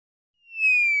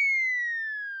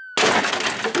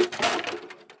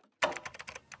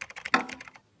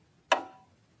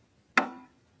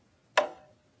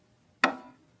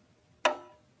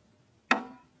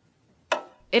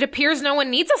It appears no one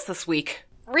needs us this week.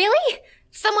 Really?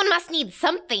 Someone must need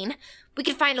something. We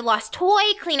could find a lost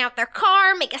toy, clean out their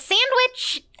car, make a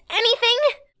sandwich, anything.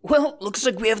 Well, looks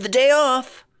like we have the day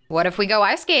off. What if we go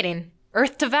ice skating?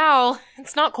 Earth to Val.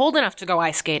 It's not cold enough to go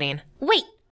ice skating. Wait,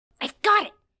 I've got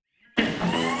it.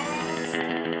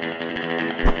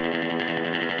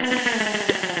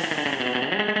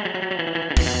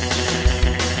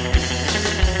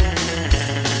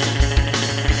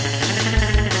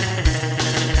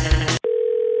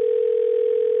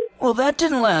 Well, that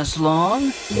didn't last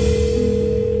long.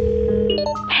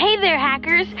 Hey there,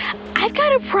 hackers. I've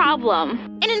got a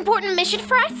problem. An important mission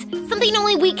for us? Something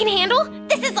only we can handle?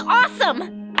 This is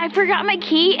awesome! I forgot my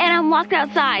key and I'm locked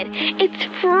outside. It's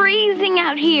freezing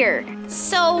out here.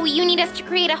 So you need us to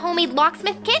create a homemade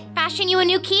locksmith kit, fashion you a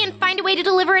new key, and find a way to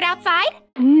deliver it outside?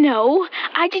 No,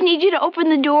 I just need you to open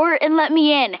the door and let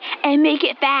me in, and make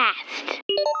it fast.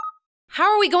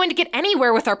 How are we going to get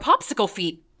anywhere with our popsicle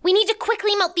feet? We need to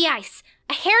quickly melt the ice.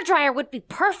 A hairdryer would be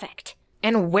perfect.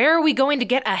 And where are we going to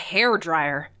get a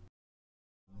hairdryer?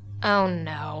 Oh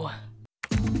no.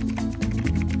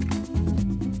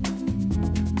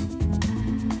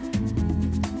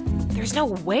 There's no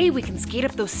way we can skate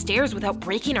up those stairs without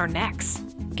breaking our necks.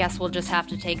 Guess we'll just have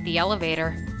to take the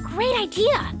elevator. Great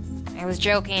idea! I was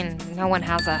joking. No one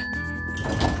has a...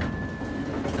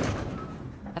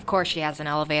 Of course she has an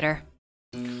elevator.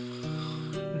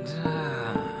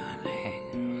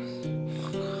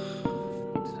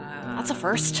 That's a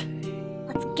first.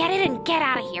 Let's get it and get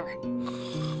out of here.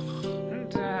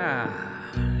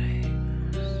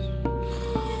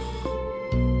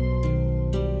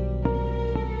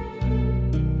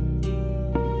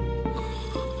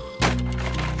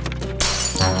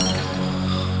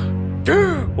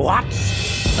 What?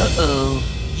 Uh-oh.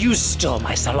 You stole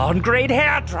my salon-grade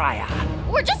hairdryer.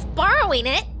 We're just borrowing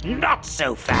it. Not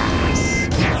so fast.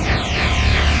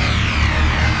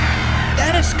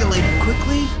 That escalated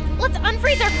quickly. Let's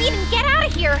unfreeze our feet and get out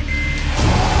of here.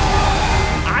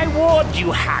 I warned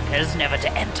you hackers never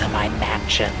to enter my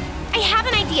mansion. I have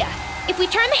an idea. If we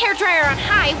turn the hairdryer on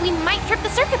high, we might trip the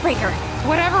circuit breaker.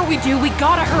 Whatever we do, we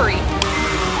gotta hurry.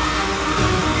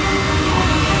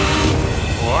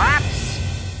 What?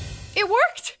 It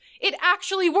worked! It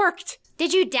actually worked!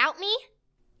 Did you doubt me?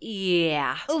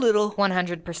 Yeah. A little.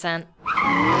 100%.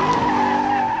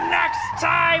 Next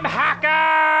time, hackers!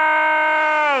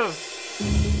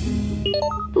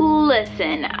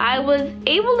 Listen, I was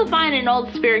able to find an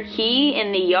old spare key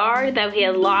in the yard that we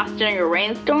had lost during a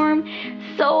rainstorm,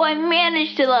 so I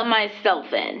managed to let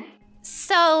myself in.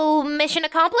 So, mission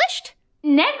accomplished?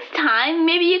 Next time,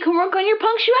 maybe you can work on your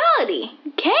punctuality,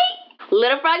 okay?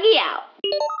 Little Froggy out.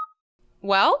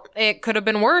 Well, it could have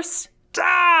been worse.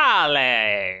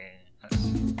 Darling!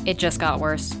 It just got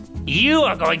worse. You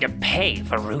are going to pay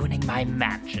for ruining my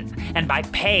mansion. And by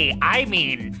pay, I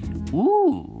mean...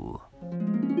 Ooh.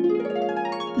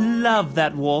 Love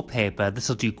that wallpaper.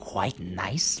 This'll do quite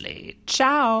nicely.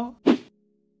 Ciao. Hey,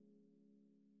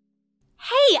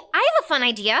 I have a fun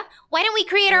idea. Why don't we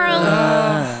create our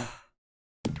own...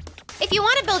 If you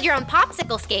want to build your own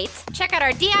popsicle skates, check out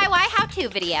our DIY how-to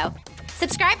video.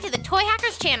 Subscribe to the Toy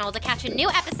Hackers channel to catch a new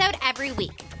episode every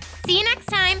week. See you next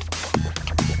time!